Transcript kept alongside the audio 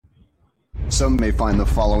Some may find the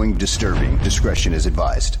following disturbing. Discretion is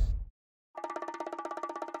advised.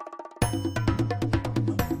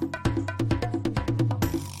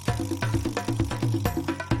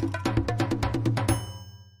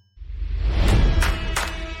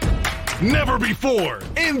 Never before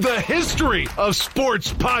in the history of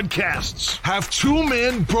sports podcasts have two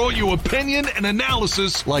men brought you opinion and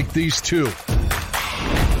analysis like these two.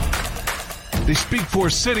 They speak for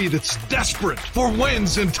a city that's desperate for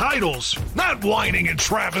wins and titles, not whining and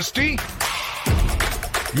travesty.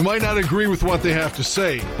 You might not agree with what they have to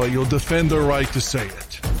say, but you'll defend their right to say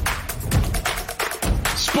it.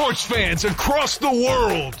 Sports fans across the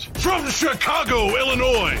world, from Chicago,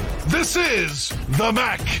 Illinois, this is the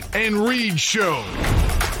Mac and Reed Show.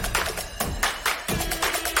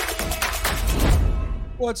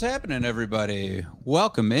 What's happening, everybody?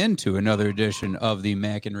 Welcome into another edition of the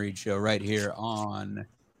Mac and Reed Show right here on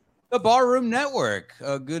the Barroom Network.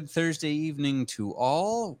 A good Thursday evening to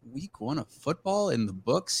all. Week 1 of football in the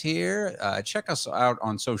books here. Check us out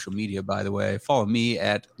on social media, by the way. Follow me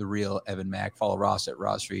at The Real Evan Mac. Follow Ross at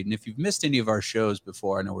Ross Reed. And if you've missed any of our shows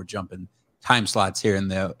before, I know we're jumping time slots here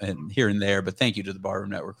and there, but thank you to the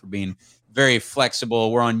Barroom Network for being very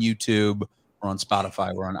flexible. We're on YouTube. We're on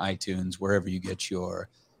Spotify. We're on iTunes, wherever you get your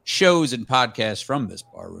shows and podcasts from this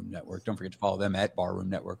Barroom Network. Don't forget to follow them at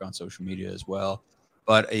Barroom Network on social media as well.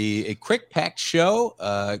 But a quick packed show.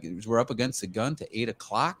 We're up against the gun to 8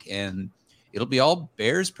 o'clock, and it'll be all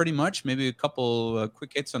Bears pretty much. Maybe a couple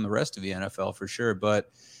quick hits on the rest of the NFL for sure.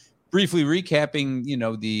 But briefly recapping,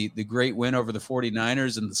 the great win over the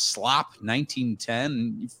 49ers and the slop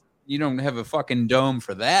 19-10. You don't have a fucking dome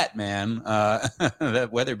for that, man. That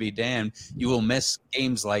weather be damned. You will miss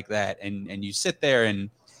games like that. And you sit there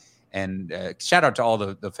and shout out to all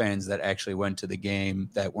the fans that actually went to the game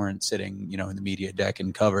that weren't sitting, in the media deck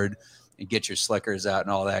and covered, and get your slickers out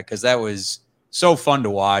and all that, because that was so fun to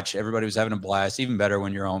watch. Everybody was having a blast. Even better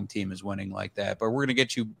when your home team is winning like that. But we're going to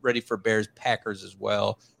get you ready for Bears Packers as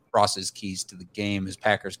well. Ross's keys to the game as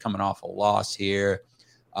Packers coming off a loss here.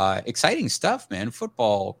 Exciting stuff, man.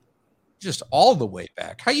 Football just all the way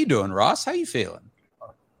back. How you doing, Ross? How you feeling?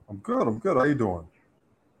 I'm good. How you doing?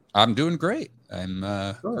 I'm doing great. I'm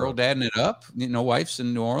girl dadding it up. Wife's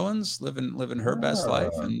in New Orleans, living her best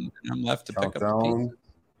life, and I'm left to pick up the pieces.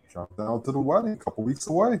 Jump down to the wedding, a couple weeks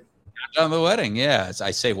away. Down the wedding, yeah.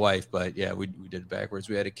 I say wife, but yeah, we did it backwards.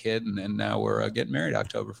 We had a kid, and now we're getting married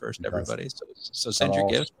October 1st. Everybody, so send your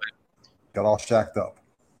gifts. Got all shacked up.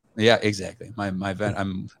 Yeah, exactly. My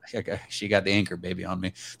she got the anchor baby on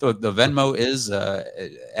me. The Venmo is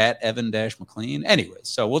at Evan-McLean. Anyway,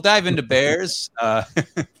 so we'll dive into Bears.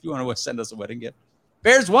 If you want to send us a wedding gift,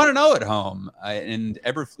 Bears 1-0 at home, and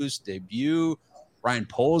Eberflus debut, Ryan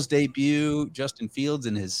Poles debut, Justin Fields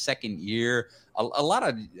in his second year. A lot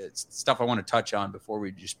of stuff I want to touch on before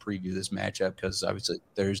we just preview this matchup, because obviously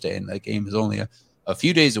Thursday and that game is only a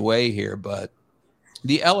few days away here, but.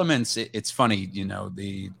 The elements, it's funny,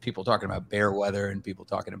 the people talking about bear weather and people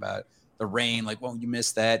talking about the rain, like, well, you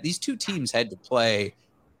missed that. These two teams had to play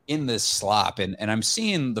in this slop, and I'm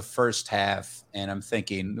seeing the first half, and I'm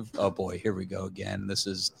thinking, oh, boy, here we go again. This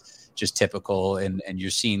is just typical, and you're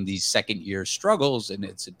seeing these second-year struggles, and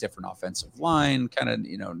it's a different offensive line, kind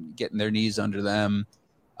of, getting their knees under them.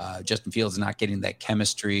 Justin Fields not getting that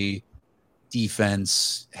chemistry.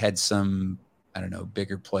 Defense had some,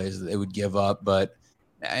 bigger plays that they would give up, but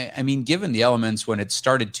I mean, given the elements when it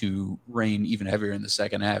started to rain even heavier in the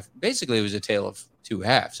second half, basically it was a tale of two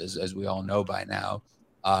halves, as we all know by now.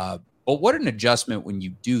 But what an adjustment when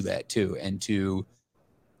you do that, too. And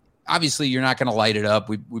obviously, you're not going to light it up.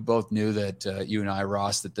 We both knew that, you and I,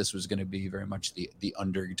 Ross, that this was going to be very much the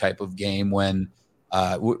under type of game when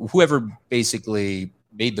whoever basically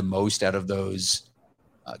made the most out of those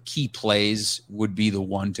key plays would be the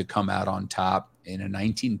one to come out on top in a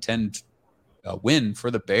 19-10 win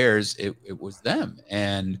for the Bears. It was them.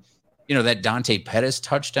 And, that Dante Pettis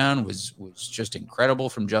touchdown was just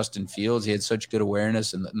incredible from Justin Fields. He had such good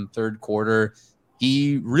awareness in the third quarter.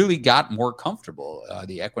 He really got more comfortable.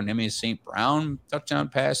 The Equanimeous St. Brown touchdown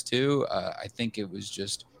pass, too. I think it was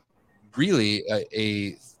just really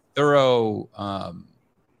a thoroughly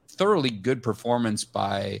good performance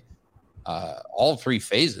by all three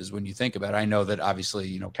phases when you think about it. I know that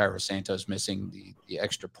obviously, Cairo Santos missing the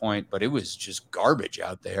extra point, but it was just garbage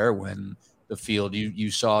out there when the field,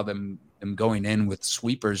 you saw them going in with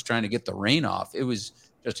sweepers trying to get the rain off. It was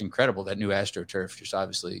just incredible. That new AstroTurf just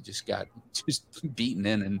obviously just got beaten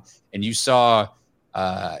in, and you saw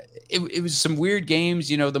it was some weird games.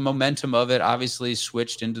 The momentum of it obviously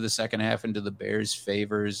switched into the second half into the Bears'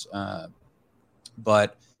 favors,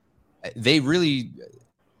 but they really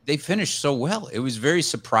they finished so well. It was very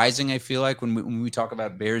surprising. I feel like when we talk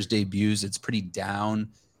about Bears debuts, it's pretty down.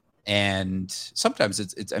 And sometimes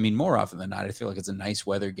it's, I mean, more often than not, I feel like it's a nice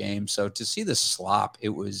weather game. So to see the slop, it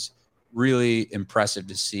was really impressive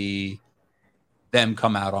to see them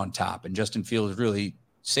come out on top. And Justin Fields really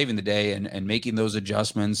saving the day and making those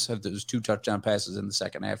adjustments. Those 2 touchdown passes in the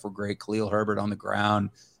second half were great. Khalil Herbert on the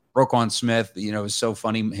ground. Roquan Smith, it was so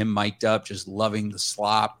funny, him mic'd up, just loving the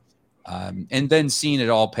slop. And then seeing it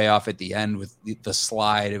all pay off at the end with the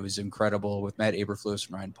slide. It was incredible with Matt Eberflus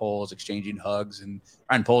and Ryan Poles exchanging hugs and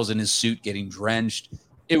Ryan Poles in his suit getting drenched.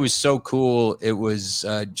 It was so cool. It was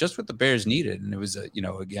just what the Bears needed. And it was,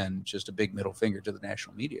 again, just a big middle finger to the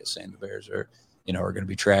national media saying the Bears are going to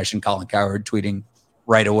be trash. And Colin Cowherd tweeting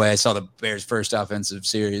right away. I saw the Bears' first offensive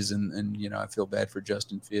series and I feel bad for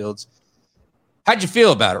Justin Fields. How'd you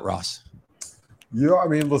feel about it, Ross? Yeah, I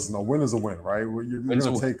mean, listen, a win is a win, right? You're going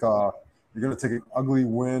to take an ugly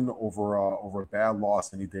win over a bad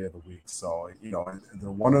loss any day of the week. So they're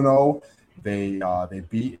 1-0. They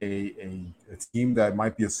beat a team that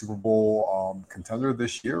might be a Super Bowl contender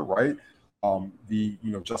this year, right?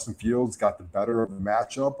 Justin Fields got the better of the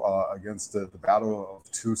matchup against the battle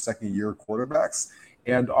of 2 second-year quarterbacks,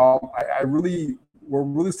 and what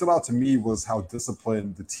really stood out to me was how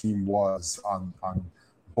disciplined the team was on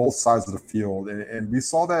both sides of the field. And we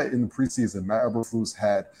saw that in the preseason. Matt Eberflus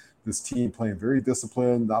had this team playing very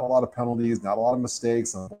disciplined, not a lot of penalties, not a lot of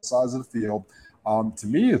mistakes on both sides of the field. To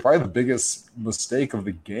me, it's probably the biggest mistake of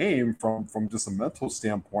the game from just a mental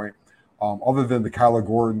standpoint, other than the Kyler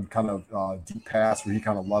Gordon kind of deep pass where he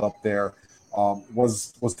kind of let up there,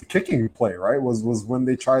 was the kicking play, right? Was when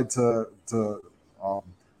they tried to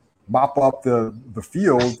mop up the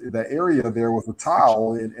field, the area there with a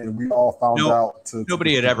towel, and we all found out.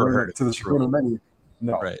 Nobody had ever heard to the screen of many.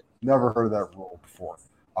 No, right. Never heard of that rule before,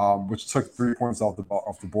 which took 3 points off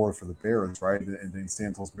the board for the Bears, right? And then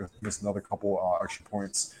Santos missed another couple extra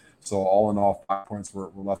points. So all in all, 5 points were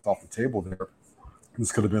left off the table there.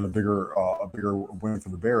 This could have been a bigger win for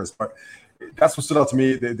the Bears, but that's what stood out to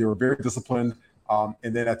me. They were very disciplined.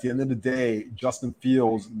 And then at the end of the day, Justin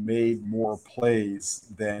Fields made more plays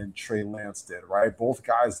than Trey Lance did, right? Both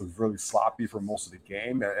guys looked really sloppy for most of the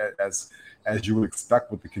game, as you would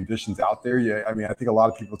expect with the conditions out there. Yeah, I mean, I think a lot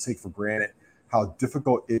of people take for granted how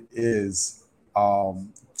difficult it is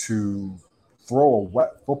to throw a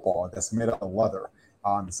wet football that's made out of leather.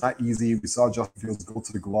 It's not easy. We saw Justin Fields go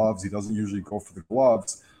to the gloves. He doesn't usually go for the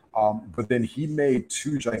gloves. But then he made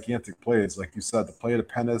 2 gigantic plays, like you said, the play to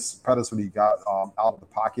Pettis when he got out of the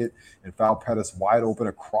pocket and found Pettis wide open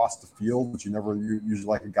across the field, which you never usually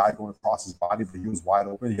like a guy going across his body, but he was wide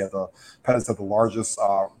open. Pettis had the largest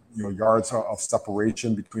yards of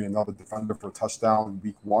separation between another defender for a touchdown in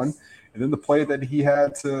week 1. And then the play that he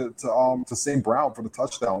had to St. Brown for the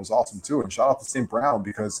touchdown was awesome too. And shout out to St. Brown,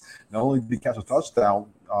 because not only did he catch a touchdown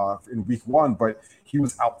in week 1, but he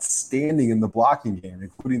was outstanding in the blocking game,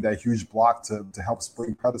 including that huge block to help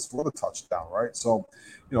spring Pettis for the touchdown, right? So,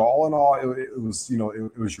 all in all, it was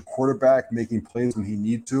your quarterback making plays when he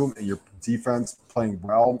needed to, and your defense playing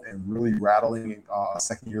well and really rattling a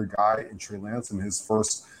second-year guy in Trey Lance in his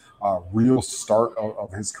first real start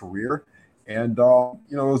of his career. And,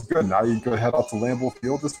 it was good. Now you go head out to Lambeau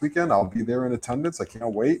Field this weekend. I'll be there in attendance. I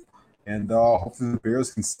can't wait. And hopefully the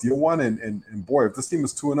Bears can steal one. And boy, if this team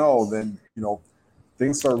is 2-0, then,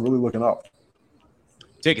 things start really looking up.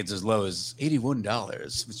 Tickets as low as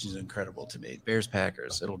 $81, which is incredible to me. Bears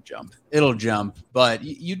Packers, it'll jump. But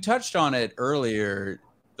you touched on it earlier.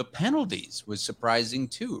 The penalties was surprising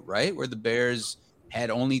too, right? Where the Bears had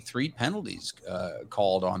only 3 penalties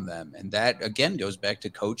called on them. And that, again, goes back to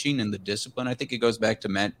coaching and the discipline. I think it goes back to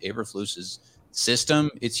Matt Eberflus's system.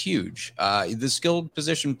 It's huge. The skilled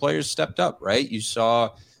position players stepped up, right? You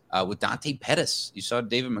saw with Dante Pettis, you saw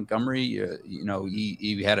David Montgomery,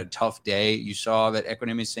 he had a tough day. You saw that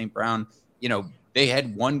Equanimeous St. Brown, they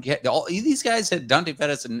had one catch. All these guys had Dante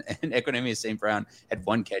Pettis and Equanimeous St. Brown had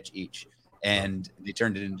 1 catch each, and they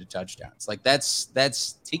turned it into touchdowns. Like that's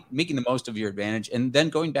making the most of your advantage. And then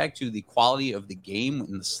going back to the quality of the game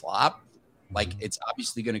in the slop, like it's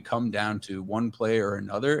obviously going to come down to one play or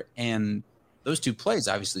another. And those 2 plays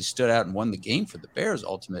obviously stood out and won the game for the Bears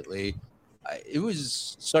ultimately. It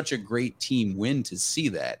was such a great team win to see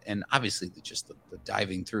that. And obviously the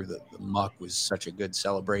diving through the muck was such a good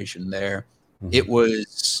celebration there. Mm-hmm.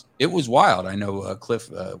 It was wild. I know Cliff,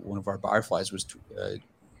 one of our Barflies, was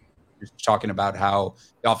talking about how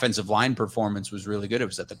the offensive line performance was really good. It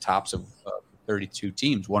was at the tops of 32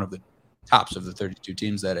 teams, one of the tops of the 32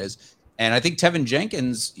 teams, that is. And I think Tevin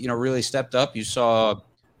Jenkins, really stepped up. You saw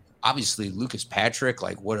obviously Lucas Patrick,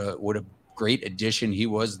 like what a great addition he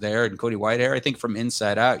was there. And Cody Whitehair, I think from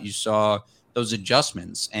inside out, you saw those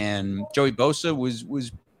adjustments. And Joey Bosa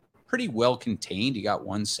was pretty well contained. He got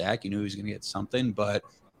 1 sack. You knew he was going to get something, but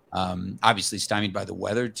obviously stymied by the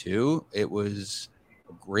weather too. It was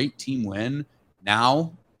a great team win.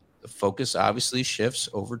 Now the focus obviously shifts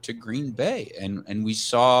over to Green Bay. And we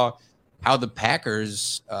saw how the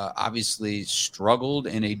Packers obviously struggled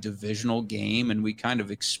in a divisional game. And we kind of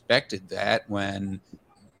expected that when,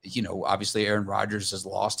 obviously Aaron Rodgers has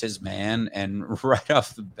lost his man. And right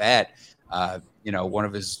off the bat, one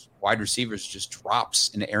of his wide receivers just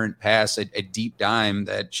drops an errant pass, a deep dime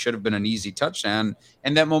that should have been an easy touchdown.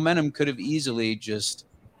 And that momentum could have easily just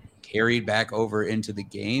carried back over into the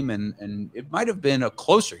game. And it might have been a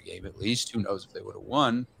closer game, at least. Who knows if they would have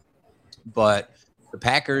won. But the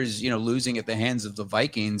Packers, losing at the hands of the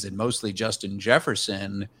Vikings and mostly Justin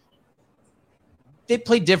Jefferson, they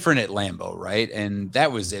play different at Lambeau, right? And that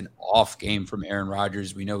was an off game from Aaron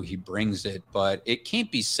Rodgers. We know he brings it, but it can't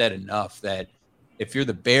be said enough that if you're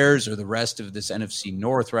the Bears or the rest of this NFC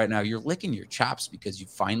North right now, you're licking your chops because you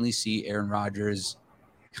finally see Aaron Rodgers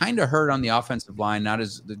kind of hurt on the offensive line, not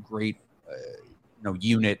as the great,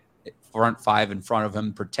 unit front five in front of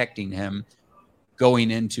him, protecting him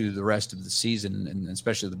going into the rest of the season, and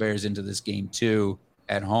especially the Bears into this game too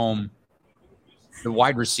at home. The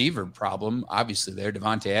wide receiver problem, obviously there,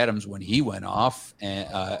 Devontae Adams, when he went off in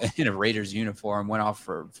a Raiders uniform, went off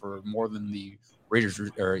for more than the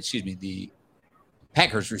the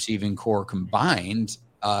Packers receiving core combined.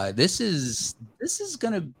 This is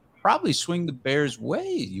going to probably swing the Bears' way,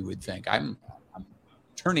 you would think. I'm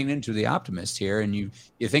turning into the optimist here, and you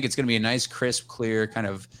think it's going to be a nice, crisp, clear kind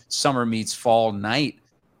of summer meets fall night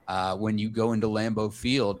when you go into Lambeau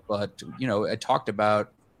Field. But, I talked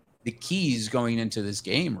about the keys going into this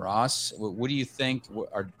game, Ross. What do you think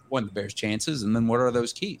are one of the Bears' chances, and then what are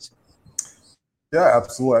those keys? Yeah,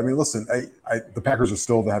 absolutely. I mean, listen, the Packers are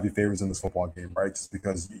still the heavy favorites in this football game, right? Just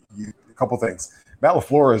because a couple things. Matt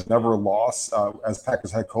LaFleur has never lost as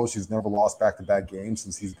Packers head coach. He's never lost back-to-back games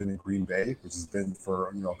since he's been in Green Bay, which has been for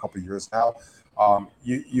a couple of years now.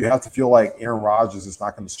 You have to feel like Aaron Rodgers is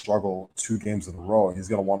not going to struggle 2 games in a row, and he's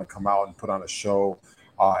going to want to come out and put on a show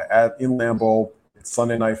in Lambeau. It's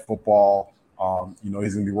Sunday Night Football. He's going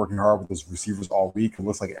to be working hard with those receivers all week. It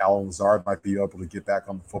looks like Allen Lazard might be able to get back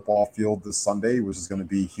on the football field this Sunday, which is going to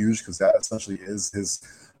be huge because that essentially is his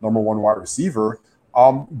number 1 wide receiver.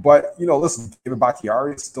 But listen, David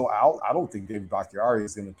Bakhtiari is still out. I don't think David Bakhtiari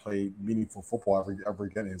is going to play meaningful football ever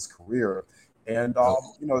again in his career. And,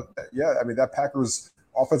 that Packers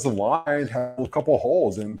offensive line had a couple of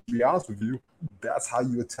holes. And to be honest with you, that's how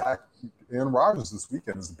you attack Aaron Rodgers this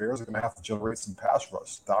weekend, is the Bears are going to have to generate some pass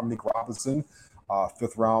rush. Dominique Robinson,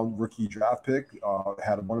 5th-round rookie draft pick,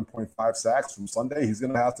 had a 1.5 sacks from Sunday. He's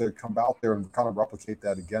going to have to come out there and kind of replicate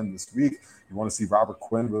that again this week. You want to see Robert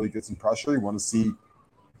Quinn really get some pressure. You want to see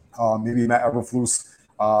maybe Matt Eberflus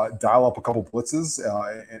dial up a couple blitzes,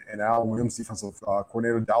 and Alan Williams, defensive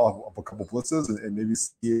coordinator, dial up a couple blitzes, and maybe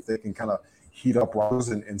see if they can kind of heat up Rodgers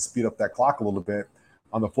and speed up that clock a little bit.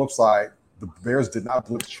 On the flip side, the Bears did not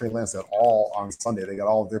blitz Trey Lance at all on Sunday. They got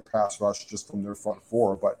all of their pass rush just from their front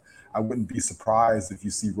 4, but I wouldn't be surprised if you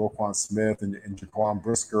see Roquan Smith and Jaquan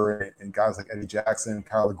Brisker and guys like Eddie Jackson and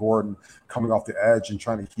Kyler Gordon coming off the edge and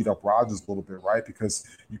trying to heat up Rodgers a little bit, right? Because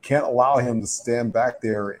you can't allow him to stand back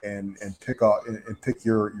there and pick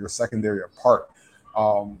your secondary apart.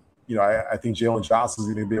 I think Jalen Johnson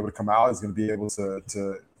is going to be able to come out. He's going to be able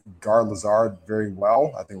to guard Lazard very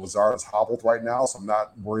well. I think Lazard is hobbled right now, so I'm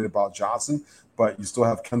not worried about Johnson. But you still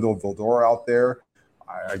have Kendall Vildor out there.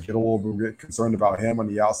 I get a little bit concerned about him on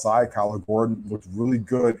the outside. Kyler Gordon looked really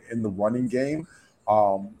good in the running game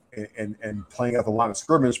and playing at the line of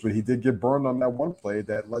scrimmage, but he did get burned on that one play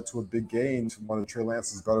that led to a big gain to one of Trey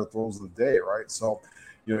Lance's better throws of the day, right? So,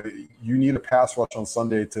 you need a pass rush on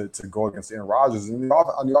Sunday to go against Aaron Rodgers. And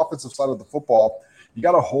on the offensive side of the football, you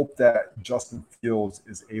got to hope that Justin Fields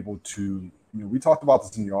is able to, we talked about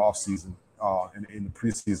this in the offseason, in the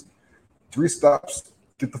preseason. 3 steps,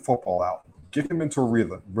 get the football out. Get him into a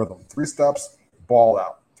rhythm. 3 steps, ball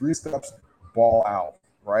out. 3 steps, ball out,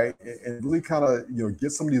 right? And really kind of,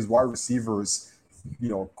 get some of these wide receivers,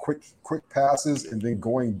 quick passes and then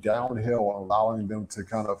going downhill and allowing them to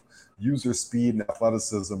kind of use their speed and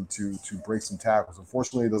athleticism to break some tackles.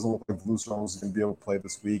 Unfortunately, it doesn't look like Blue Jones is going to be able to play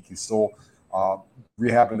this week. He's still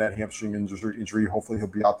rehabbing that hamstring injury. Hopefully he'll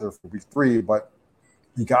be out there for week 3, but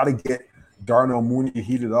you got to get Darnell Mooney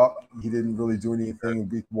heated up. He didn't really do anything in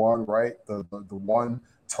week 1, right? The one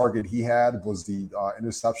target he had was the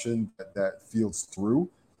interception that Fields threw.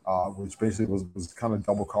 which basically was kind of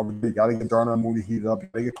double covered. You got to get Darnell Mooney heated up. You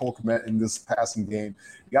got to get Cole Kmet in this passing game.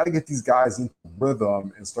 You got to get these guys into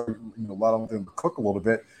rhythm and start, let them cook a little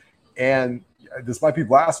bit. And this might be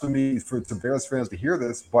blasphemy to Bears fans to hear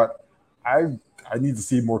this, but I need to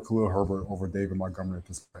see more Khalil Herbert over David Montgomery at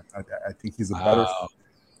this point. I think he's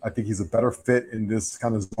a better fit in this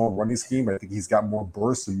kind of zone running scheme. I think he's got more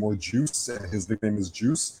burst and more juice. And his nickname is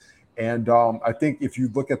Juice. And I think if you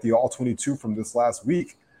look at the All-22 from this last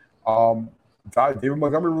week, David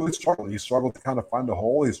Montgomery really struggled. He struggled to kind of find a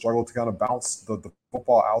hole. He struggled to kind of bounce the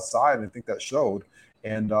football outside, and I think that showed.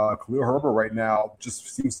 And Khalil Herbert right now just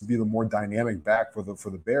seems to be the more dynamic back for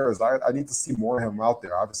the Bears. I need to see more of him out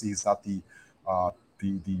there. Obviously, he's not the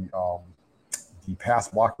pass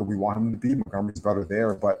blocker we want him to be. Montgomery's better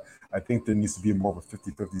there, but I think there needs to be more of a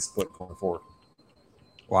 50-50 split going forward.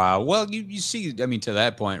 Wow. Well, you see, I mean, to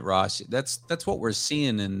that point, Ross, that's what we're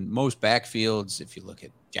seeing in most backfields. If you look at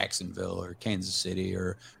Jacksonville or Kansas City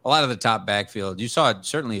or a lot of the top backfield, you saw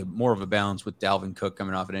certainly more of a balance with Dalvin Cook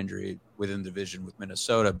coming off an injury within the division with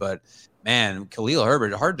Minnesota. But man, Khalil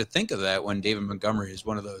Herbert, hard to think of that when David Montgomery is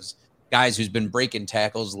one of those guys who's been breaking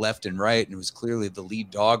tackles left and right and was clearly the lead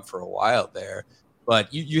dog for a while there.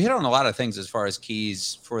 But you hit on a lot of things as far as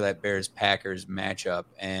keys for that Bears-Packers matchup.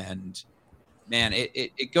 And man,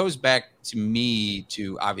 it goes back to me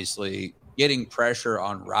to obviously getting pressure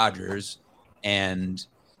on Rodgers. And,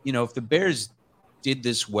 if the Bears did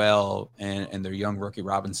this well and their young rookie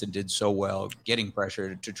Robinson did so well getting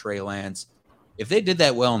pressure to Trey Lance, if they did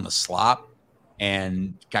that well in the slop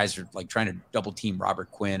and guys are like trying to double team Robert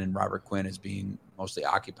Quinn and Robert Quinn is being mostly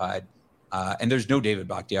occupied and there's no David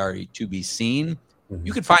Bakhtiari to be seen,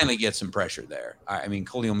 you could finally get some pressure there. I mean,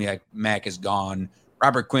 Khalil Mack is gone.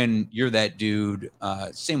 Robert Quinn, you're that dude.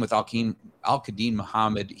 Same with Al-Qadim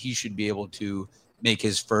Muhammad. He should be able to make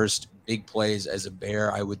his first big plays as a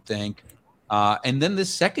Bear, I would think. And then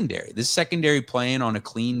this secondary playing on a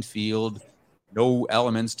clean field, no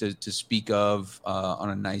elements to speak of on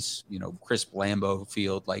a nice, crisp Lambeau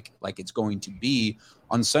field like it's going to be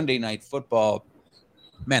on Sunday Night Football.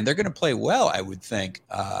 Man, they're going to play well, I would think.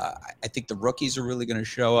 I think the rookies are really going to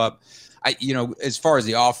show up. As far as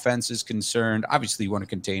the offense is concerned, obviously you want to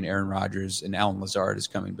contain Aaron Rodgers, and Allen Lazard is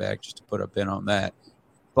coming back, just to put a pin on that.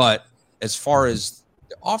 But as far as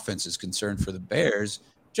the offense is concerned for the Bears,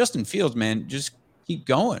 Justin Fields, man, just keep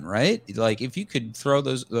going, right? Like if you could throw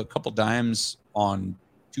a couple dimes on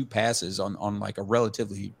two passes on like a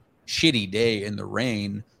relatively shitty day in the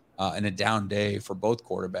rain and a down day for both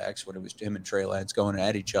quarterbacks, when it was him and Trey Lance going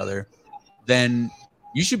at each other, then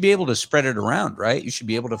you should be able to spread it around, right? You should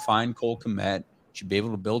be able to find Cole Kmet. You should be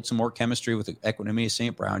able to build some more chemistry with Equanimeous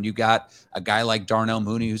St. Brown. You got a guy like Darnell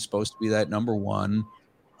Mooney who's supposed to be that number one,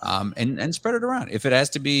 and spread it around. If it has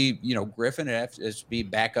to be, Griffin, it has to be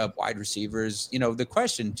backup wide receivers. The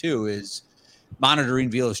question too is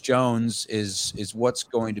monitoring Velus Jones is what's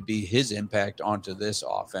going to be his impact onto this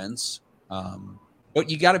offense. But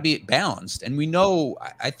you got to be balanced. And we know,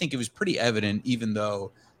 I think it was pretty evident, even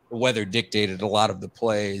though the weather dictated a lot of the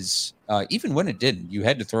plays, even when it didn't, you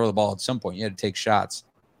had to throw the ball at some point. You had to take shots.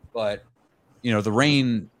 But, the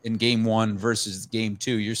rain in game one versus game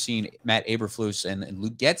two, you're seeing Matt Eberflus and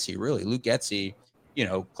Luke Getsy, really. Luke Getsy,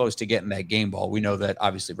 close to getting that game ball. We know that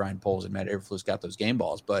obviously Brian Poles and Matt Eberflus got those game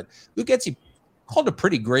balls. But Luke Getsy called a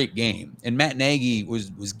pretty great game. And Matt Nagy was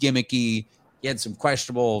gimmicky. He had some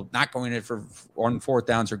questionable not going in for on fourth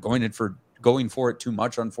downs or going for it too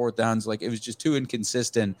much on fourth downs. Like it was just too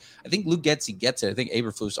inconsistent. I think Luke Getsy gets it. I think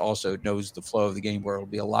Eberflus also knows the flow of the game where it'll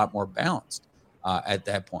be a lot more balanced at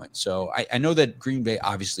that point. So I know that Green Bay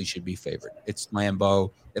obviously should be favored. It's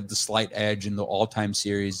Lambeau. They have the slight edge in the all-time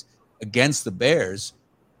series against the Bears.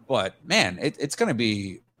 But, man, it's going to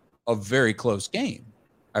be a very close game,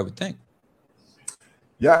 I would think.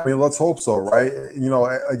 Yeah, I mean, let's hope so, right?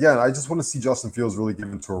 Again, I just want to see Justin Fields really get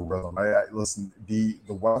into a rhythm. Listen, the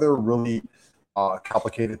weather really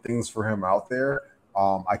complicated things for him out there.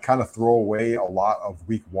 I kind of throw away a lot of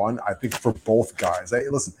week one, I think, for both guys.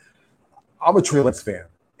 Listen, I'm a Trey Lance fan,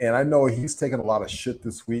 and I know he's taken a lot of shit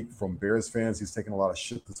this week from Bears fans. He's taken a lot of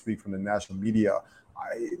shit this week from the national media.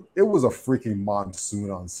 It was a freaking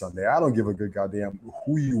monsoon on Sunday. I don't give a good goddamn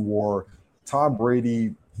who you were. Tom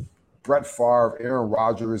Brady, Brett Favre, Aaron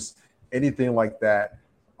Rodgers, anything like that,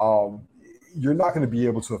 you're not going to be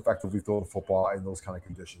able to effectively throw the football in those kind of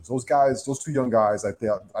conditions. Those guys, those two young guys, I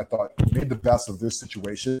thought made the best of their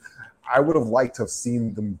situation. I would have liked to have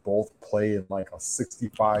seen them both play in like a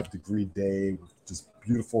 65-degree day with just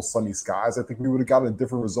beautiful sunny skies. I think we would have gotten a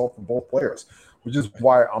different result from both players, which is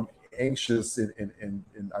why I'm anxious and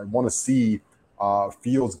I want to see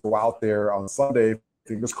Fields go out there on Sunday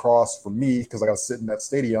fingers crossed for me, because I got to sit in that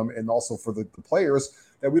stadium, and also for the players,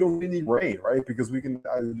 that we don't really need rain, right? Because we can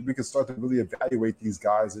start to really evaluate these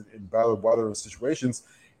guys in better weather situations.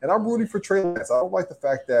 And I'm rooting for Trey Lance. I don't like the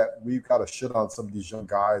fact that we've got to shit on some of these young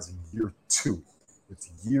guys in year 2. It's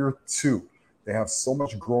year 2. They have so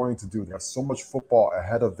much growing to do. They have so much football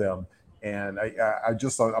ahead of them. And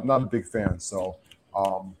I'm not a big fan. So,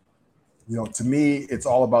 to me, it's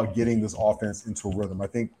all about getting this offense into a rhythm. I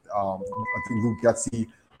think Luke Getsy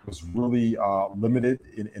was really limited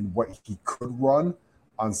in what he could run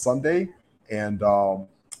on Sunday. And,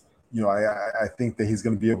 I think that he's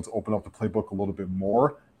going to be able to open up the playbook a little bit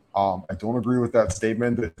more. I don't agree with that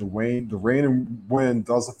statement that the rain and wind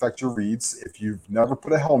does affect your reads. If you've never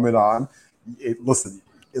put a helmet on, it looks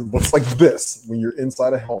like this when you're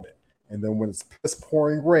inside a helmet. And then when it's piss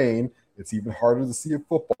pouring rain, it's even harder to see a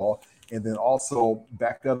football. And then also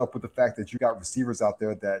back that up with the fact that you got receivers out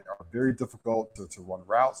there that are very difficult to run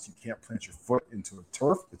routes. You can't plant your foot into a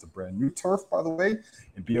turf. It's a brand new turf, by the way,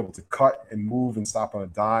 and be able to cut and move and stop on a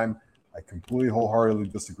dime. I completely wholeheartedly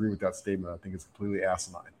disagree with that statement. I think it's completely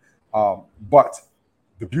asinine. But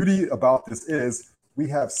the beauty about this is we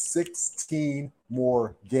have 16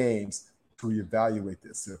 more games to evaluate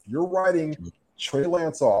this. If you're writing Trey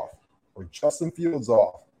Lance off or Justin Fields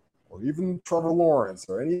off or even Trevor Lawrence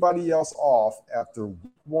or anybody else off after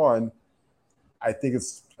week 1, I think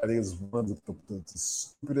it's one of the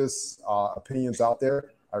stupidest opinions out there.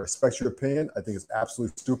 I respect your opinion. I think it's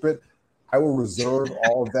absolutely stupid. I will reserve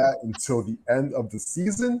all of that until the end of the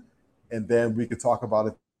season, and then we could talk about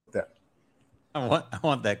it then. I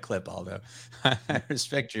want that clip, Aldo. I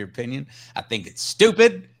respect your opinion. I think it's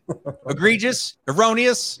stupid, egregious,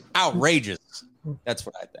 erroneous, outrageous. That's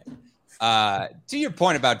what I think. To your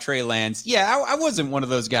point about Trey Lance, yeah, I wasn't one of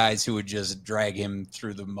those guys who would just drag him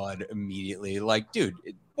through the mud immediately. Like, dude,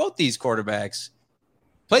 both these quarterbacks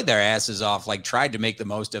played their asses off, like tried to make the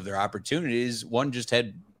most of their opportunities. One just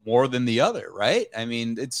had more than the other, right? I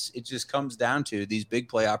mean, it just comes down to these big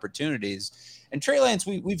play opportunities. And Trey Lance,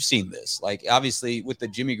 we've seen this. Like, obviously, with the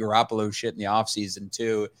Jimmy Garoppolo shit in the offseason,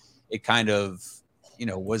 too, it kind of,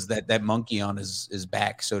 was that monkey on his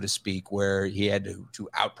back, so to speak, where he had to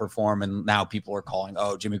outperform. And now people are calling,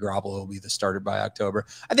 Jimmy Garoppolo will be the starter by October.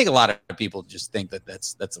 I think a lot of people just think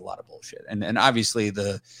that's a lot of bullshit. And obviously,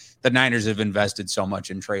 the Niners have invested so much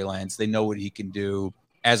in Trey Lance. They know what he can do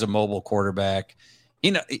as a mobile quarterback.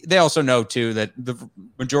 They also know, too, that the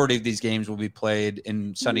majority of these games will be played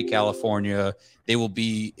in sunny California. They will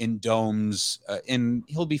be in domes, and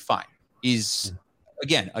he'll be fine. He's,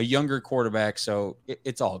 again, a younger quarterback, so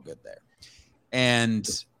it's all good there. And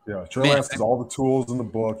Trey Lance has all the tools in the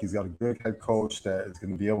book. He's got a good head coach that is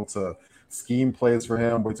going to be able to scheme plays for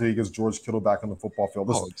him. Wait till he gets George Kittle back on the football field.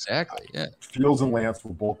 Listen, exactly. Yeah, Fields and Lance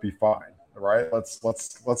will both be fine. All right, let's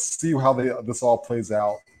see how this all plays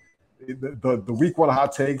out. The week 1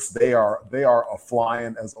 hot takes, they are a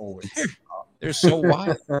flying as always. They're so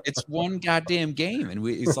wild. It's one goddamn game, and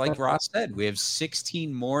it's like Ross said, we have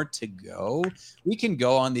 16 more to go. We can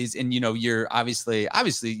go on these, and you're obviously,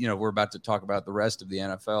 we're about to talk about the rest of the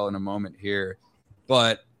NFL in a moment here,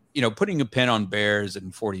 but putting a pin on Bears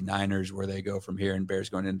and 49ers, where they go from here, and Bears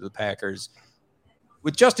going into the Packers.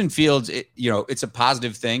 With Justin Fields, it's a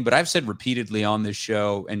positive thing, but I've said repeatedly on this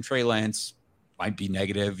show, and Trey Lance might be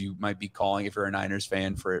negative. You might be calling, if you're a Niners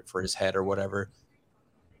fan, for his head or whatever.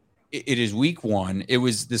 It is week 1. It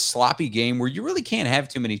was this sloppy game where you really can't have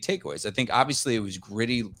too many takeaways. I think obviously it was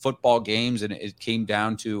gritty football games, and it came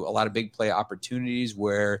down to a lot of big play opportunities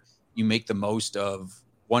where you make the most of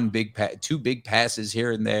two big passes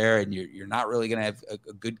here and there, and you're not really going to have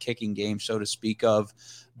a good kicking game, so to speak of.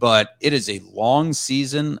 But it is a long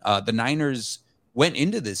season. The Niners went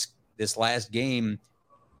into this last game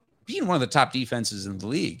being one of the top defenses in the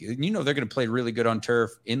league. And they're going to play really good on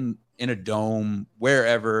turf, in a dome,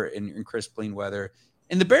 wherever, in crisp, clean weather.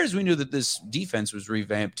 And the Bears, we knew that this defense was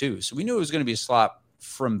revamped too. So we knew it was going to be a slop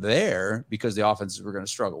from there because the offenses were going to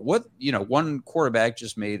struggle. One quarterback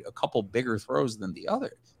just made a couple bigger throws than the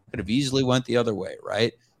other. Could have easily went the other way,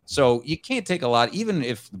 right? So you can't take a lot, even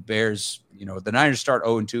if the Bears, the Niners start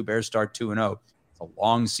 0-2, Bears start 2-0. It's a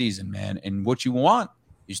long season, man. And what you want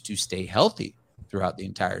is to stay healthy throughout the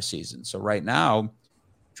entire season. So right now,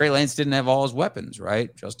 Trey Lance didn't have all his weapons,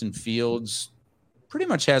 right? Justin Fields pretty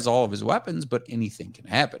much has all of his weapons, but anything can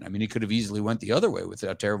happen. I mean, he could have easily went the other way with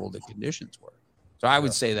how terrible the conditions were. So I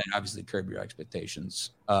would say that obviously curb your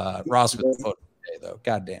expectations. Ross with the photo today, though.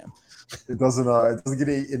 Goddamn. It doesn't get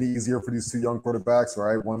any easier for these two young quarterbacks,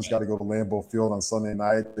 right? One's got to go to Lambeau Field on Sunday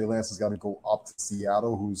night. Trey Lance has got to go up to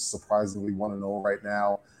Seattle, who's surprisingly 1-0 right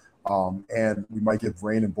now. And we might get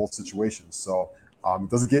rain in both situations. So It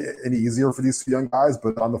doesn't get any easier for these young guys,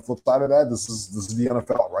 but on the flip side of that, this is the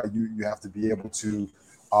NFL, right? You have to be able to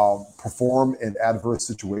perform in adverse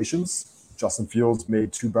situations. Justin Fields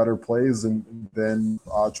made 2 better plays than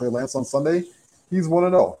Trey Lance on Sunday. He's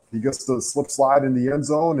 1-0. He gets to slip slide in the end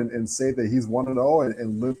zone and say that he's 1-0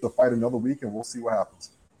 and live to fight another week, and we'll see what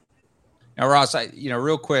happens. Now, Ross,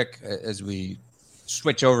 real quick as we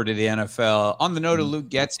switch over to the NFL, on the note of Luke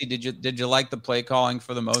Getsy, did you like the play calling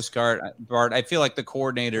for the most part? I feel like the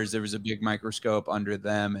coordinators, there was a big microscope under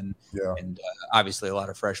them, and obviously a lot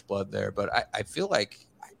of fresh blood there. But I feel like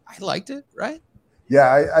I liked it, right?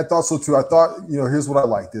 Yeah, I thought so too. I thought, here's what I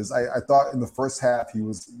liked is I thought in the first half he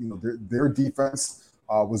was, their defense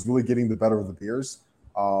was really getting the better of the Bears.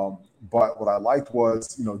 But what I liked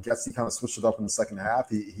was, Getsy kind of switched it up in the second half.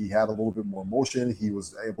 He had a little bit more motion. He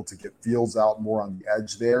was able to get Fields out more on the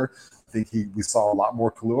edge there. I think we saw a lot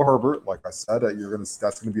more Khalil Herbert. Like I said, that's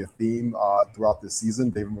going to be a theme throughout this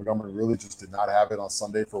season. David Montgomery really just did not have it on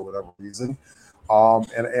Sunday for whatever reason.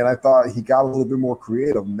 And I thought he got a little bit more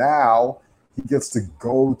creative. Now he gets to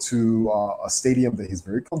go to a stadium that he's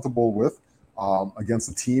very comfortable with against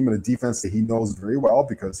a team and a defense that he knows very well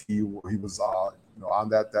because he was on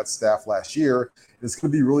that staff last year. It's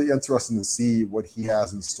going to be really interesting to see what he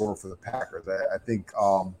has in store for the Packers. I think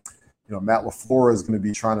Matt LaFleur is going to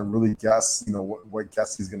be trying to really guess what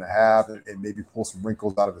Getsy's going to have and maybe pull some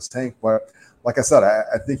wrinkles out of his tank. But like I said,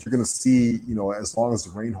 I think you're going to see, as long as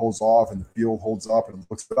the rain holds off and the field holds up and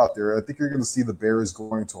looks good out there, I think you're going to see the Bears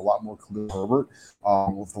going to a lot more Khalil Herbert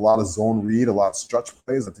with a lot of zone read, a lot of stretch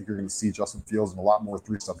plays. I think you're going to see Justin Fields in a lot more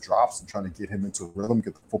 3-step drops and trying to get him into a rhythm,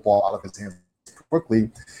 get the football out of his hands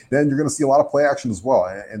quickly. Then you're going to see a lot of play action as well.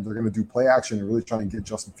 And they're going to do play action and really trying to get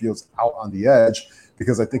Justin Fields out on the edge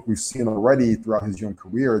because I think we've seen already throughout his young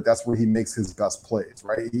career, that's where he makes his best plays,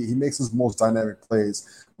 right? He makes his most dynamic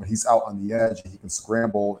plays when he's out on the edge and he can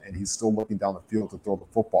scramble and he's still looking down the field to throw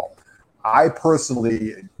the football. I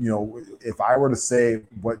personally, if I were to say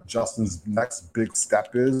what Justin's next big step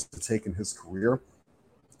is to take in his career,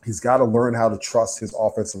 he's got to learn how to trust his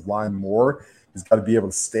offensive line more. He's got to be able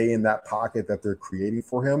to stay in that pocket that they're creating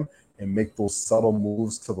for him and make those subtle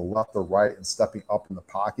moves to the left or right and stepping up in the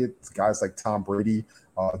pocket. Guys like Tom Brady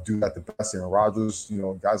do that the best. Aaron Rodgers,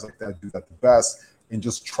 guys like that do that the best. And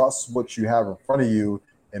just trust what you have in front of you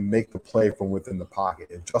and make the play from within the pocket.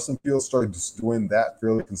 If Justin Fields started just doing that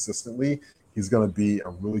fairly consistently, he's going to be a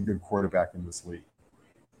really good quarterback in this league.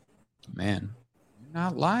 Man, you're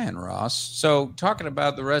not lying, Ross. So talking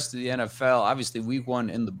about the rest of the NFL, obviously week 1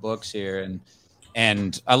 in the books here,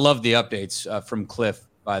 and I love the updates from Cliff,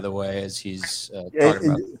 by the way, as he's talking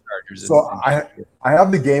about the Chargers. So I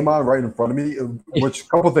have the game on right in front of me, which a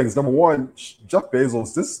couple of things. Number one, Jeff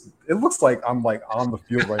Bezos, it looks like I'm like on the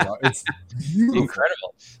field right now. It's beautiful.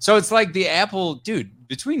 Incredible. So it's like the Apple, dude,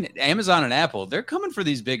 between Amazon and Apple, they're coming for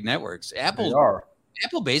these big networks. Apple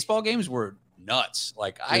baseball games were nuts.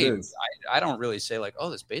 Like I don't really say like, oh,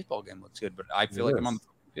 this baseball game looks good, but I feel like I'm on the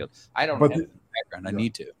field. I don't have the background. I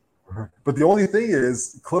need to. But the only thing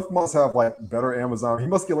is, Cliff must have like better Amazon. He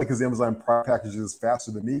must get like his Amazon Prime packages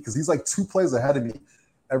faster than me because he's like 2 plays ahead of me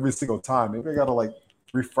every single time. Maybe I gotta like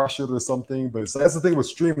refresh it or something. But that's the thing with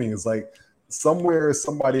streaming is like somewhere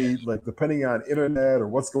somebody like depending on internet or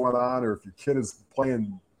what's going on or if your kid is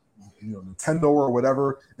playing Nintendo or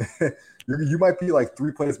whatever. You might be like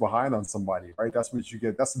 3 plays behind on somebody, right? That's what you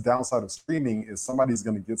get. That's the downside of streaming is somebody's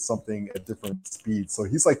going to get something at different speeds. So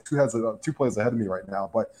he's like 2 plays ahead of me right now,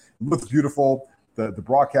 but it looks beautiful. The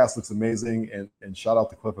broadcast looks amazing, and shout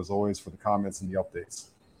out to Cliff as always for the comments and the updates.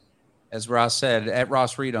 As Ross said, at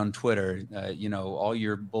Ross Reed on Twitter, all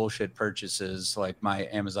your bullshit purchases, like my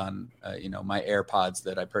Amazon, my AirPods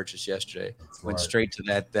that I purchased yesterday, went straight to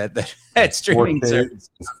that streaming service.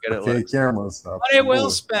 Camera stuff. Money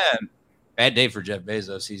well spent. Bad day for Jeff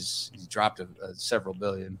Bezos. He's dropped several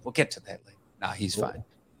billion. We'll get to that later. Nah, he's fine.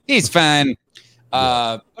 He's fine.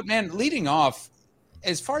 But man, leading off,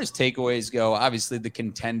 as far as takeaways go, obviously the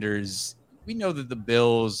contenders, we know that the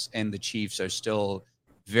Bills and the Chiefs are still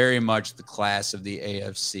very much the class of the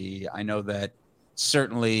AFC. I know that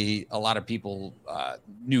certainly a lot of people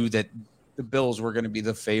knew that the Bills were going to be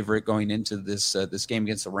the favorite going into this game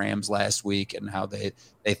against the Rams last week, and how they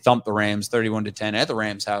thumped the Rams 31-10 at the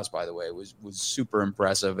Rams' house. By the way, was super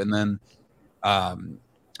impressive. And then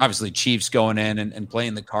obviously Chiefs going in and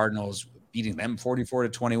playing the Cardinals, beating them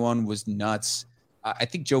 44-21 was nuts. I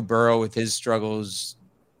think Joe Burrow with his struggles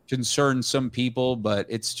concern some people, but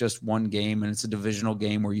it's just one game and it's a divisional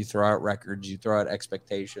game where you throw out records, you throw out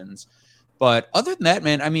expectations. But other than that,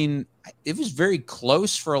 man, I mean, it was very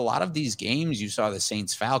close for a lot of these games. You saw the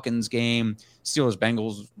Saints-Falcons game.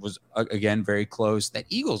 Steelers-Bengals was, again, very close. That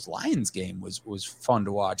Eagles-Lions game was fun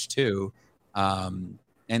to watch, too. And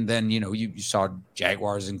then, you saw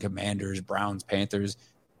Jaguars and Commanders, Browns, Panthers,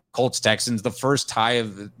 Colts, Texans. The first tie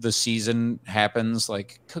of the season happens.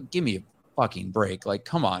 Like, give me a fucking break. Like,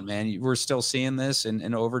 come on, man. We're still seeing this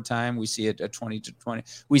in overtime. We see it at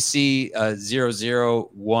 20-20. We see a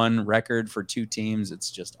 0-0-1 record for two teams. It's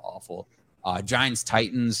just awful. Giants,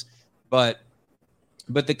 Titans. But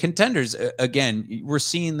the contenders, again, we're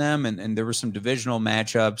seeing them, and there were some divisional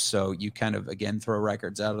matchups. So you kind of, again, throw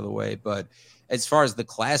records out of the way. But as far as the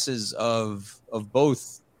classes of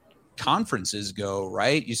both conferences go,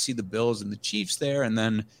 right? You see the Bills and the Chiefs there, and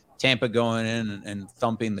then Tampa going in and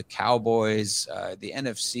thumping the Cowboys. The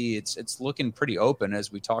NFC, it's looking pretty open,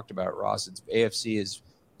 as we talked about, Ross. AFC is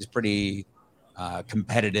pretty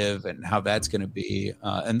competitive, and how that's going to be.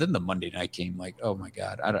 And then the Monday night game, like, oh my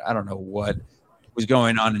God, I don't know what was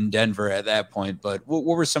going on in Denver at that point. But what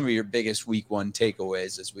were some of your biggest week one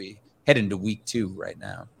takeaways as we head into week two right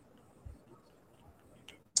now?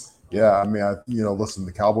 Yeah, I mean, listen,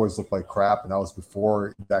 the Cowboys looked like crap, and that was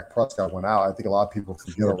before Dak Prescott went out. I think a lot of people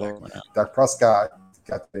forget Dak Prescott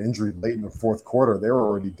got the injury late in the fourth quarter. They were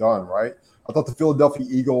already done, right? I thought the Philadelphia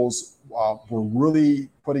Eagles were really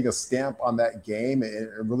putting a stamp on that game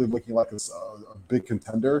and really looking like a big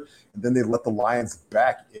contender. And then they let the Lions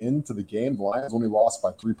back into the game. The Lions only lost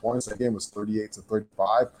by 3 points. That game was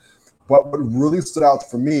 38-35. But what really stood out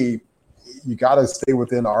for me, you got to stay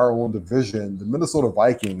within our own division. The Minnesota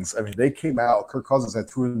Vikings, I mean, they came out. Kirk Cousins had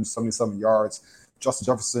 277 yards. Justin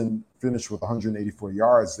Jefferson finished with 184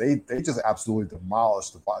 yards. They just absolutely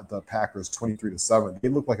demolished the Packers 23-7. They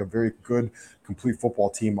looked like a very good, complete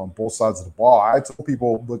football team on both sides of the ball. I told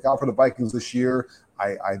people, look out for the Vikings this year.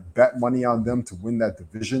 I bet money on them to win that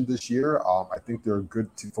division this year. I think they're a good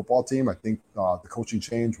football team. I think the coaching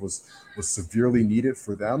change was severely needed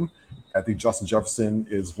for them. I think Justin Jefferson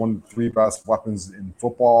is one of the three best weapons in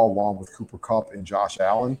football, along with Cooper Kupp and Josh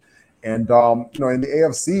Allen. And, in the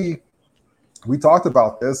AFC, we talked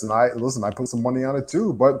about this, and I put some money on it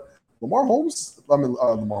too. But Lamar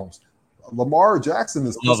Jackson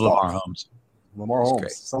is pissed off. Lamar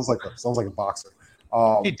Holmes sounds like a boxer.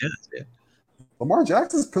 He does, yeah. Lamar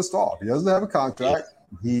Jackson's pissed off. He doesn't have a contract.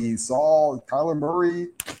 He saw Kyler Murray,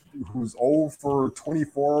 who's 0 for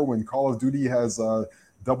 24 when Call of Duty has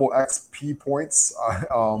double XP points.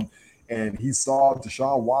 And he saw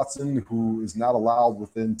Deshaun Watson, who is not allowed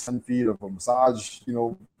within 10 feet of a massage,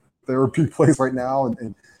 therapy place right now.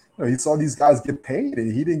 And he saw these guys get paid,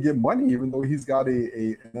 and he didn't get money, even though he's got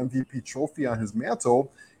an MVP trophy on his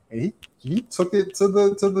mantle. And he took it to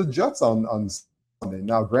the Jets on Sunday.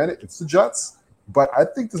 Now, granted, it's the Jets, but I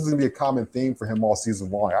think this is going to be a common theme for him all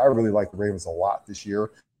season long. I really like the Ravens a lot this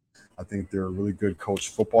year. I think they're a really good coached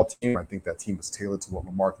football team. I think that team is tailored to what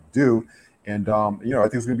Lamar can do. And, I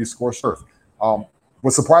think it's going to be scorched earth.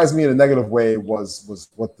 What surprised me in a negative way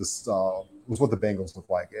was what the Bengals looked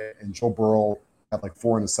like. And Joe Burrow had like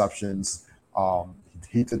 4 interceptions.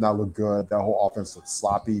 He did not look good. That whole offense looked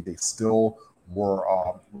sloppy. They still were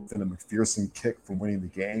within a McPherson kick from winning the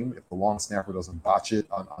game. If the long snapper doesn't botch it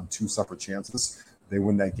on 2 separate chances, they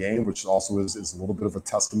win that game, which also is a little bit of a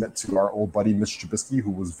testament to our old buddy Mitch Trubisky, who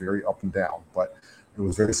was very up and down. But it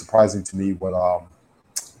was very surprising to me what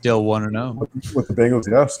still want to know what the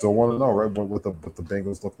Bengals. Still want to know, right? What the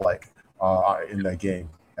Bengals look like in that game,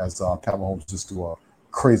 as Pat Mahomes just do a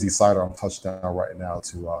crazy sidearm touchdown right now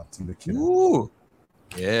to McKinnon. Ooh.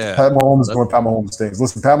 Yeah. Pat Mahomes is doing Pat Mahomes things.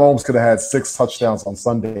 Listen, Pat Mahomes could have had 6 touchdowns on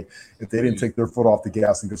Sunday if they didn't take their foot off the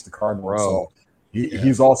gas against the Cardinals. So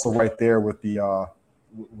he's also right there with the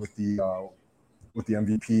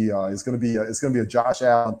MVP. It's going to be a Josh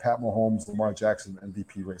Allen, Pat Mahomes, Lamar Jackson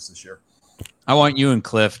MVP race this year. I want you and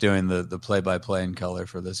Cliff doing the play-by-play in color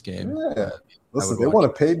for this game. Yeah. Listen, they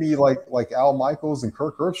want to pay me like Al Michaels and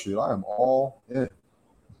Kirk Herbstreit. I am all in.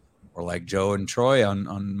 Or like Joe and Troy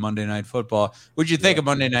on Monday Night Football. What'd you think of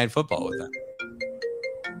Monday Night Football with them?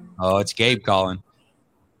 Oh, it's Gabe calling.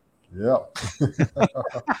 Yeah.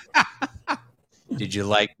 Did you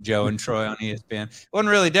like Joe and Troy on ESPN? It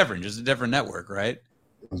wasn't really different, just a different network, right?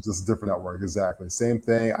 It was just a different network, exactly. Same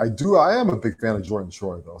thing. I am a big fan of Jordan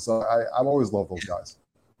Troy, though. So I've always loved those guys.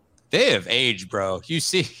 They have aged, bro. You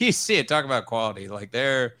see it. Talk about quality. Like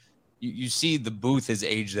you see the booth has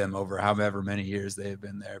aged them over however many years they have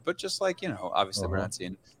been there. But just like, obviously we're not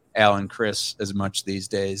seeing Al and Chris as much these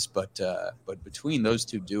days, but between those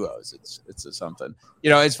two duos, it's something.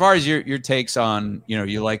 As far as your takes on,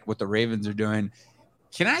 you like what the Ravens are doing.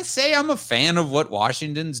 Can I say I'm a fan of what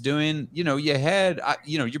Washington's doing? You had,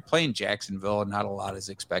 you're playing Jacksonville, and not a lot is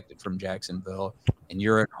expected from Jacksonville, and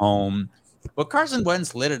you're at home. But Carson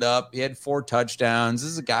Wentz lit it up. He had 4 touchdowns.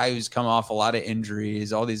 This is a guy who's come off a lot of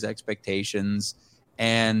injuries, all these expectations.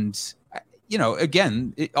 And,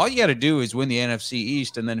 again, all you got to do is win the NFC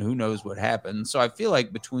East, and then who knows what happens. So I feel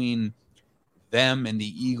like between them and the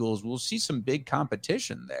Eagles, we'll see some big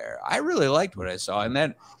competition there. I really liked what I saw. And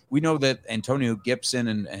then we know that Antonio Gibson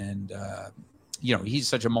and he's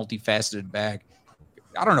such a multifaceted back.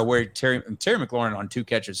 I don't know where Terry McLaurin on 2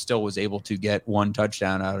 catches still was able to get 1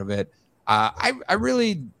 touchdown out of it. I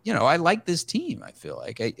really, I like this team. I feel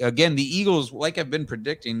like, again, the Eagles, like I've been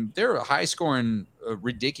predicting, they're a high-scoring,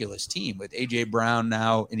 ridiculous team with A.J. Brown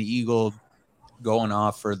now, an Eagle, going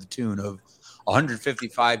off for the tune of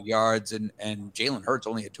 155 yards, and Jalen Hurts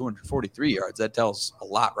only at 243 yards. That tells a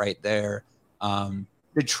lot right there.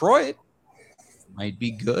 Detroit might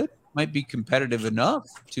be good, might be competitive enough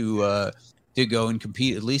to go and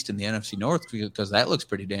compete at least in the NFC North, because that looks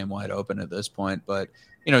pretty damn wide open at this point. But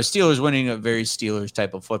Steelers winning a very Steelers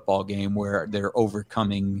type of football game where they're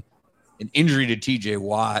overcoming an injury to TJ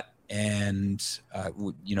Watt and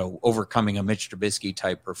overcoming a Mitch Trubisky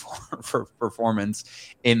type performance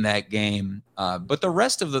in that game. But the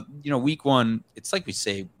rest of the week 1, it's like we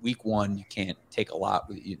say, week 1 you can't take a lot.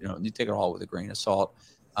 You take it all with a grain of salt.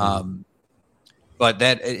 But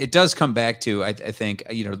that it does come back to I think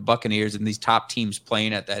the Buccaneers and these top teams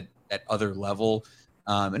playing at that other level.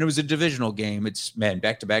 And it was a divisional game. It's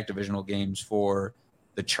back-to-back divisional games for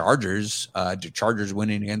the Chargers. The Chargers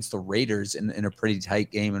winning against the Raiders in a pretty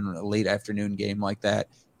tight game, in a late afternoon game like that.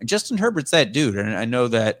 And Justin Herbert's that dude. And I know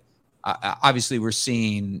that obviously we're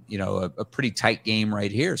seeing a pretty tight game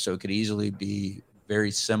right here, so it could easily be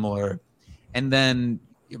very similar. And then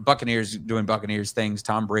Buccaneers doing Buccaneers things.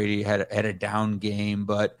 Tom Brady had a down game,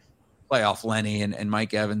 but playoff Lenny and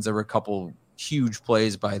Mike Evans, there were a couple huge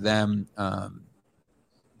plays by them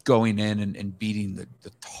going in and beating the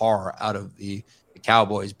tar out of the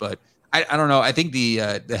Cowboys. But I don't know. I think the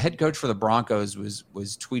head coach for the Broncos was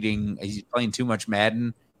tweeting he's playing too much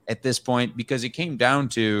Madden at this point, because it came down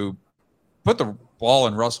to put the ball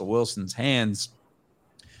in Russell Wilson's hands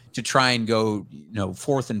to try and go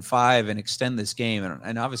 4th and 5 and extend this game.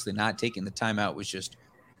 And obviously not taking the timeout was just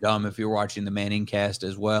dumb. If you're watching the Manning cast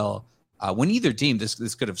as well, when either team,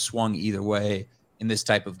 this could have swung either way in this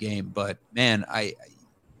type of game. But man,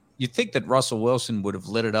 you'd think that Russell Wilson would have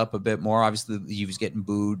lit it up a bit more. Obviously he was getting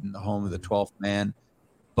booed in the home of the 12th man,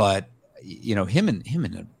 but him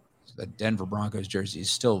in the Denver Broncos jersey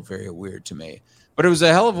is still very weird to me. But it was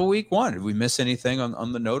a hell of a week 1. Did we miss anything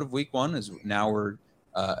on the note of week 1? As now we're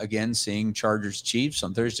again seeing Chargers Chiefs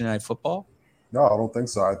on Thursday Night Football? No, I don't think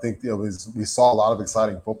so. I think we saw a lot of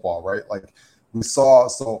exciting football, right? Like we saw.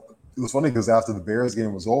 So it was funny because after the Bears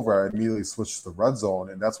game was over, I immediately switched to the red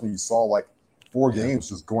zone, and that's when you saw like 4 games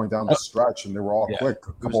just going down the stretch, and they were all quick.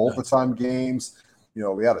 A couple overtime games.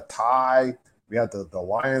 We had a tie. We had the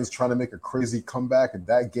Lions trying to make a crazy comeback in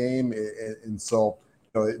that game, and so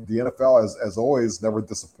the NFL, as always, never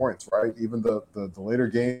disappoints, right? Even the later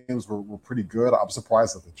games were pretty good. I'm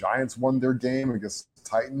surprised that the Giants won their game against the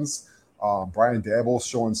Titans. Brian Daboll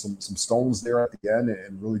showing some stones there at the end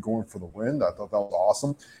and really going for the win. I thought that was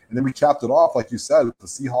awesome. And then we capped it off, like you said, the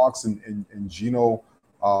Seahawks and Geno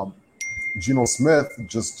Smith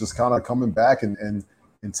just kind of coming back and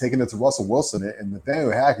taking it to Russell Wilson. And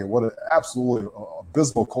Nathaniel Hackett, what an absolutely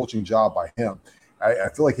abysmal coaching job by him. I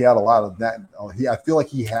feel like he had a lot of that. I feel like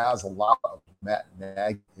he has a lot of Matt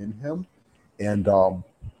Nagy in him. And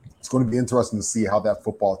it's going to be interesting to see how that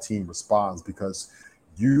football team responds, because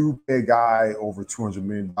you pay a guy over $200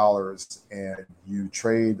 million and you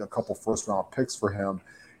trade a couple first-round picks for him.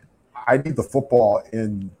 I need the football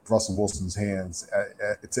in Russell Wilson's hands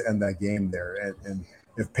to end that game there. And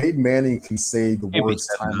if Peyton Manning can say the words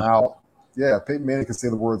timeout, Peyton Manning can say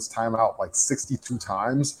the words timeout like 62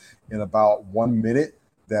 times in about 1 minute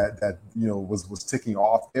that was ticking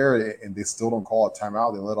off there, and they still don't call it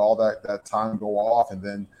timeout. They let all that time go off, and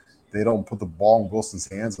then they don't put the ball in Wilson's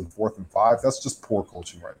hands in 4th and 5. That's just poor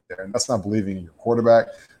coaching right there. And that's not believing in your quarterback.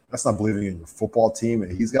 That's not believing in your football team.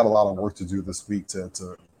 And he's got a lot of work to do this week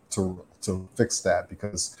to fix that,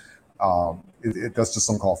 because that's just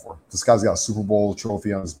uncalled for. This guy's got a Super Bowl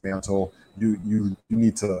trophy on his mantle. You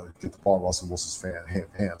need to get the ball in Russell Wilson's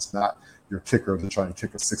hands, not your kicker to try and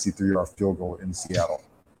kick a 63-yard field goal in Seattle.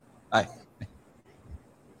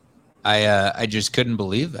 I just couldn't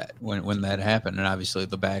believe that when that happened, and obviously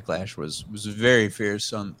the backlash was very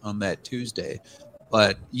fierce on that Tuesday.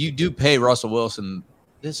 But you do pay Russell Wilson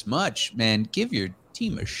this much, man. Give your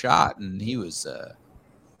team a shot, and he was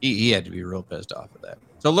He had to be real pissed off at that.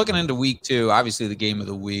 So looking into week 2, obviously the game of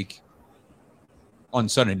the week on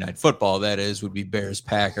Sunday Night Football, that is, would be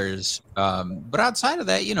Bears-Packers. But outside of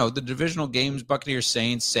that, the divisional games,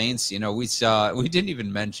 Buccaneers-Saints, we didn't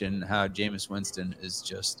even mention how Jameis Winston is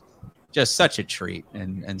just such a treat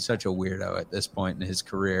and such a weirdo at this point in his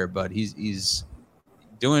career. But he's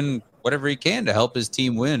doing whatever he can to help his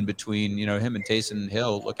team win between, him and Taysom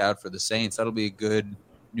Hill. Look out for the Saints. That'll be a good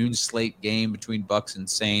noon slate game between Bucs and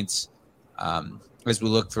Saints. As we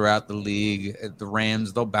look throughout the league, the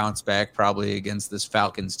Rams, they'll bounce back probably against this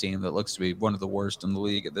Falcons team that looks to be one of the worst in the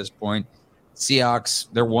league at this point. Seahawks,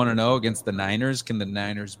 they're 1-0 against the Niners. Can the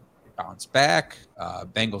Niners bounce back?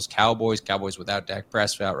 Bengals, Cowboys without Dak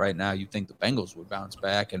Prescott right now. You'd think the Bengals would bounce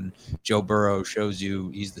back, and Joe Burrow shows you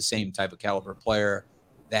he's the same type of caliber player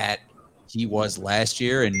that he was last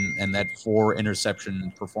year, and that 4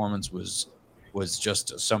 interception performance was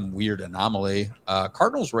just some weird anomaly.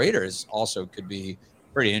 Cardinals Raiders also could be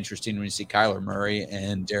pretty interesting when you see Kyler Murray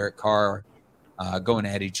and Derek Carr going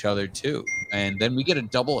at each other too. And then we get a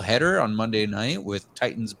double header on Monday night with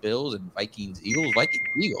Titans Bills and Vikings Eagles. Vikings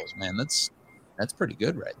Eagles, man, that's pretty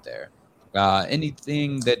good right there.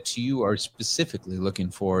 Anything that you are specifically looking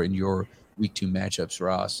for in your week 2 matchups,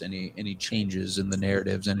 Ross? Any changes in the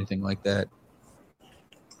narratives, anything like that?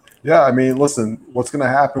 Yeah, I mean, listen, what's going to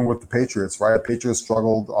happen with the Patriots, right? The Patriots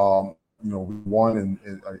struggled, we won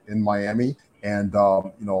in Miami, and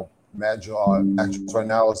Matt Jones right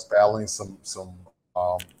now is battling some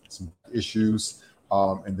issues,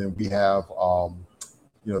 and then we have,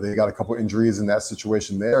 they got a couple injuries in that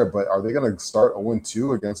situation there. But are they going to start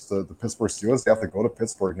 0-2 against the Pittsburgh Steelers? They have to go to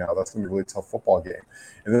Pittsburgh now. That's going to be a really tough football game.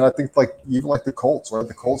 And then I think even the Colts, right?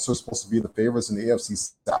 The Colts are supposed to be the favorites in the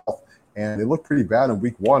AFC South. And they looked pretty bad in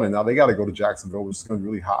week 1, and now they got to go to Jacksonville, which is going to be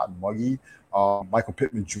really hot and muggy. Michael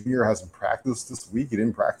Pittman Jr. hasn't practiced this week. He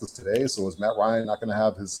didn't practice today, so is Matt Ryan not going to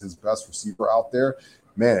have his best receiver out there?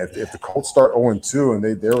 Man, if the Colts start 0-2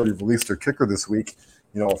 and they already released their kicker this week,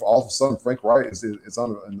 if all of a sudden Frank Wright is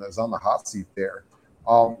on the hot seat there.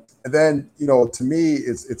 And then, to me,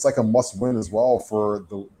 it's like a must-win as well for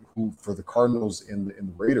the Cardinals and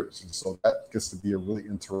the Raiders. And so that gets to be a really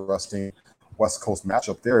interesting West Coast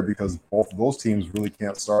matchup there, because both of those teams really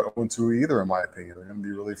can't start 0-2 either, in my opinion. They're going to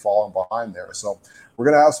be really falling behind there. So we're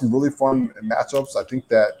going to have some really fun matchups. I think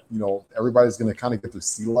that, everybody's going to kind of get their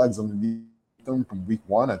sea legs underneath them from week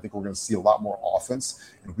 1. I think we're going to see a lot more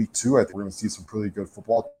offense in week 2. I think we're going to see some pretty good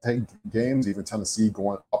football games, even Tennessee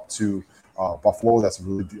going up to Buffalo. That's a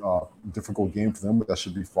really difficult game for them, but that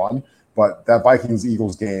should be fun. But that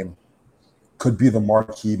Vikings-Eagles game could be the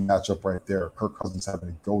marquee matchup right there. Kirk Cousins having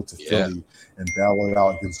to go to Philly and battle it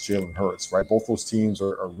out against Jalen Hurts, right? Both those teams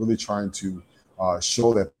are really trying to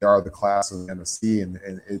show that they are the class of the NFC, and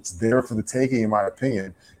it's there for the taking, in my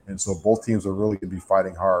opinion. And so both teams are really going to be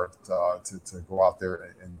fighting hard to go out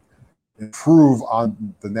there and improve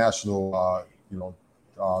on the national,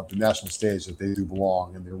 the national stage that they do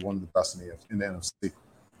belong, and they're one of the best in the NFC.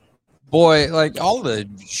 Boy, like all the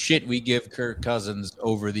shit we give Kirk Cousins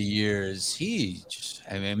over the years,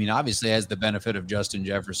 obviously has the benefit of Justin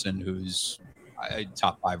Jefferson, who's a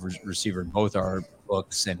top 5 receiver in both our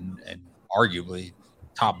books, and arguably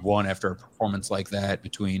top 1 after a performance like that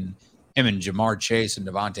between him and Jamar Chase and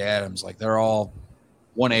Devontae Adams. Like, they're all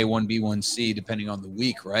 1A, 1B, 1C, depending on the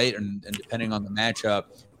week, right? And depending on the matchup.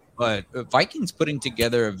 But Vikings putting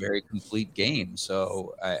together a very complete game.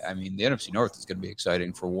 So, the NFC North is going to be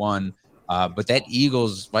exciting for one. But that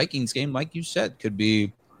Eagles-Vikings game, like you said, could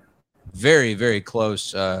be very, very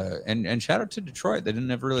close. And shout out to Detroit. They didn't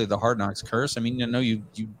have really the Hard Knocks curse. You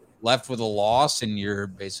left with a loss, and you're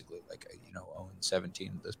basically like 0-17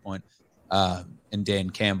 at this point. And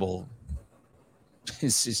Dan Campbell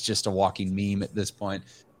is just a walking meme at this point.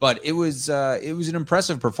 But it was an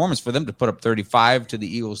impressive performance for them to put up 35 to the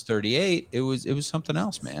Eagles 38. It was something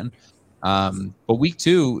else, man. But week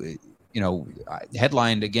 2,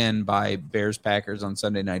 headlined again by Bears Packers on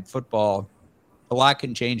Sunday Night Football. A lot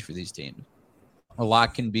can change for these teams. A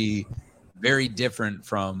lot can be very different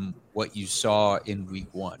from what you saw in week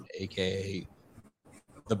 1, aka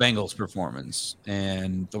the Bengals performance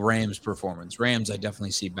and the Rams performance. Rams, I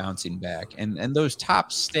definitely see bouncing back, and those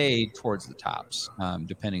tops stay towards the tops,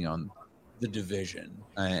 depending on the division.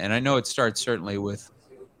 And I know it starts certainly with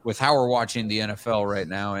how we're watching the NFL right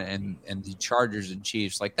now, and the Chargers and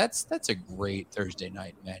Chiefs. Like that's a great Thursday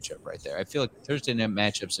night matchup right there. I feel like Thursday night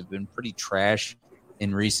matchups have been pretty trash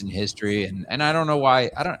in recent history, and I don't know why.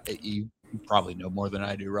 You probably know more than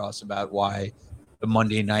I do, Ross, about why the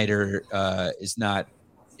Monday nighter is not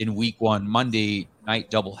in week 1. Monday night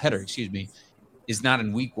doubleheader, is not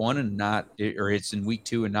in week 1 and not, or it's in week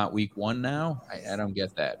 2 and not week 1 now. I don't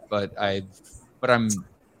get that, but I'm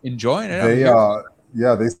enjoying it. They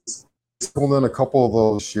pulled in a couple of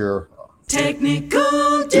those this year.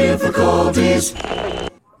 Technical difficulties.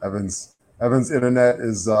 Evan's internet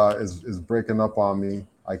is breaking up on me.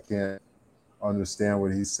 I can't understand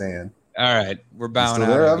what he's saying. All right, we're bowing out.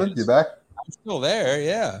 Still there, Evan? You back? I'm still there.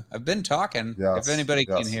 Yeah, I've been talking. Yes, if anybody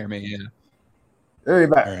can hear me, yeah. There you're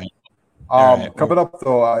back. All right. Coming up,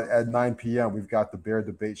 though, at 9 p.m., we've got the Bear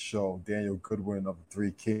Debate Show, Daniel Goodwin of the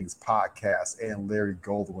Three Kings podcast, and Larry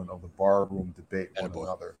Goldwyn of the Barroom Debate one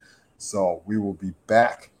another. So we will be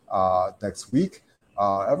back next week.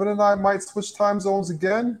 Evan and I might switch time zones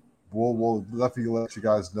again. We'll definitely let you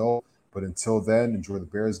guys know. But until then, enjoy the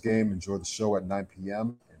Bears game. Enjoy the show at 9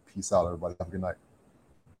 p.m. And peace out, everybody. Have a good night.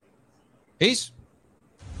 Peace.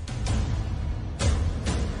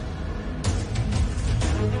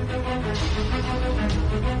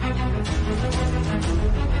 Thank you.